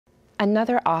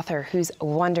Another author who's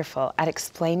wonderful at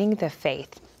explaining the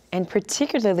faith, and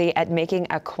particularly at making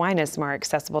Aquinas more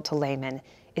accessible to laymen,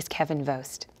 is Kevin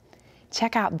Vost.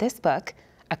 Check out this book,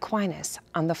 Aquinas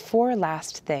on the Four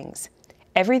Last Things.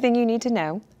 Everything you need to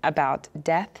know about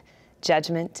death,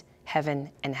 judgment, heaven,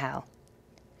 and hell.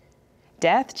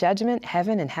 Death, judgment,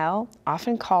 heaven, and hell,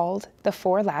 often called the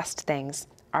four last things,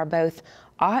 are both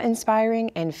awe-inspiring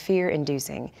and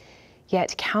fear-inducing.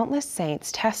 Yet countless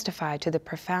saints testify to the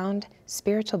profound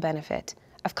spiritual benefit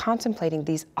of contemplating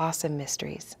these awesome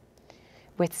mysteries.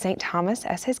 With St. Thomas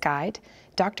as his guide,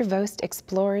 Dr. Vost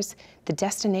explores the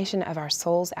destination of our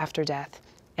souls after death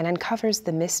and uncovers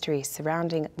the mysteries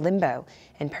surrounding limbo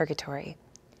and purgatory.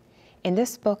 In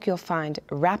this book, you'll find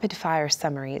rapid-fire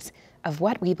summaries of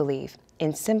what we believe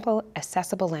in simple,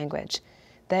 accessible language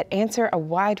that answer a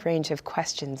wide range of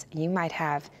questions you might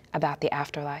have about the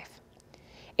afterlife.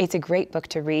 It's a great book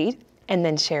to read and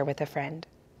then share with a friend.